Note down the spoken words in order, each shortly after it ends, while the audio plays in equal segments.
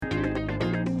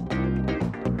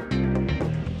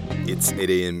It's 8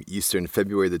 a.m. Eastern,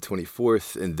 February the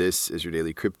 24th, and this is your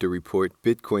daily crypto report.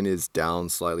 Bitcoin is down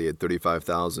slightly at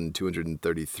 $35,233.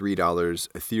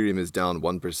 Ethereum is down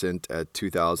 1% at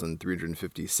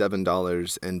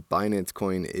 $2,357, and Binance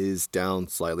Coin is down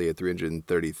slightly at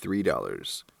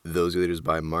 $333. Those are leaders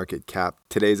by market cap.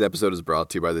 Today's episode is brought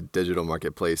to you by the digital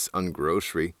marketplace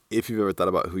Ungrocery. If you've ever thought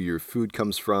about who your food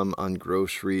comes from,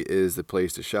 Ungrocery is the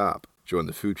place to shop. Join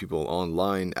the food people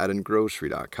online at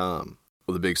ungrocery.com.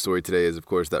 Well, the big story today is, of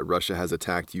course, that Russia has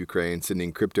attacked Ukraine,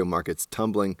 sending crypto markets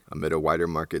tumbling amid a wider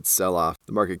market sell-off.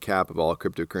 The market cap of all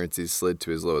cryptocurrencies slid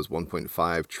to as low as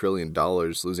 $1.5 trillion,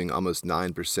 losing almost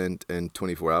 9% in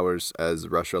 24 hours as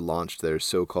Russia launched their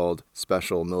so-called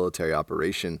special military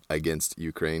operation against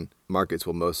Ukraine. Markets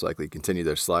will most likely continue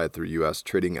their slide through U.S.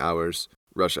 trading hours.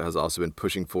 Russia has also been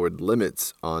pushing forward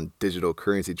limits on digital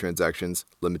currency transactions,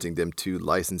 limiting them to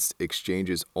licensed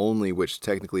exchanges only, which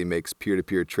technically makes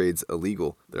peer-to-peer trades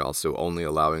illegal. They're also only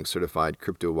allowing certified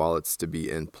crypto wallets to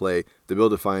be in play. The bill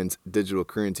defines digital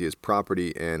currency as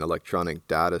property and electronic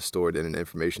data stored in an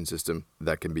information system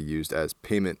that can be used as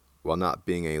payment while not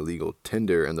being a legal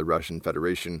tender in the Russian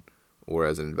Federation or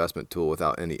as an investment tool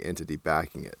without any entity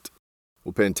backing it.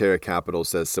 Well, Pantera Capital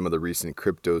says some of the recent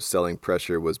crypto selling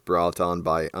pressure was brought on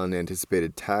by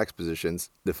unanticipated tax positions.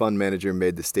 The fund manager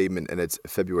made the statement in its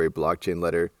February blockchain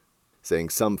letter, saying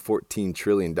some $14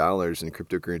 trillion in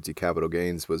cryptocurrency capital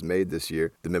gains was made this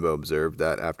year. The memo observed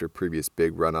that after previous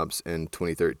big run-ups in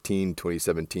 2013,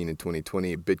 2017, and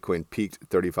 2020, Bitcoin peaked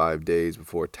 35 days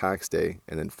before tax day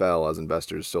and then fell as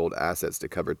investors sold assets to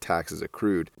cover taxes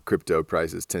accrued. Crypto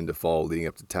prices tend to fall leading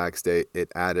up to tax day.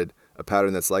 It added a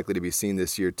pattern that's likely to be seen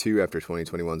this year too after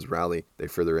 2021's rally. They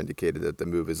further indicated that the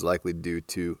move is likely due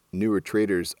to newer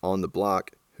traders on the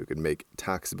block who can make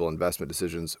taxable investment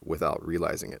decisions without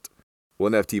realizing it.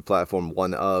 One NFT platform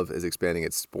OneOf is expanding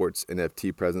its sports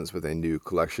NFT presence with a new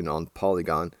collection on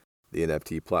Polygon. The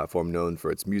NFT platform, known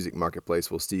for its music marketplace,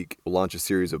 will launch a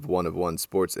series of one-of-one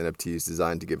sports NFTs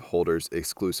designed to give holders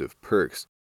exclusive perks.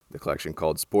 The collection,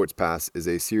 called Sports Pass, is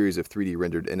a series of 3D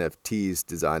rendered NFTs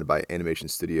designed by animation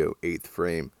studio 8th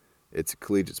Frame. It's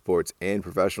collegiate sports and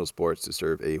professional sports to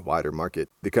serve a wider market.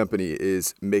 The company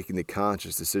is making the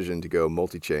conscious decision to go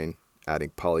multi-chain,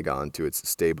 adding Polygon to its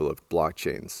stable of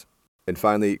blockchains. And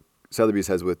finally, Sotheby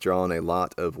has withdrawn a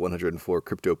lot of 104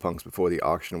 CryptoPunks before the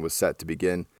auction was set to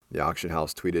begin. The auction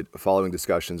house tweeted, following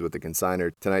discussions with the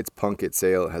consignor, tonight's Punkit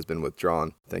sale has been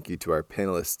withdrawn. Thank you to our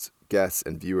panelists, guests,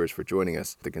 and viewers for joining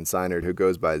us. The consignor, who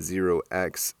goes by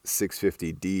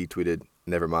 0x650D, tweeted,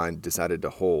 never mind, decided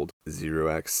to hold.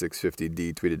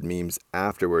 0x650D tweeted memes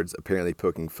afterwards, apparently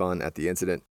poking fun at the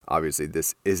incident. Obviously,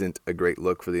 this isn't a great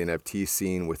look for the NFT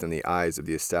scene within the eyes of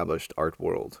the established art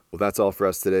world. Well, that's all for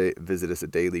us today. Visit us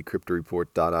at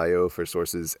dailycryptoreport.io for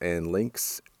sources and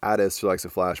links. Add us for likes a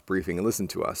flash briefing and listen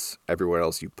to us everywhere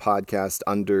else you podcast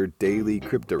under Daily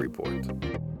Crypto Report.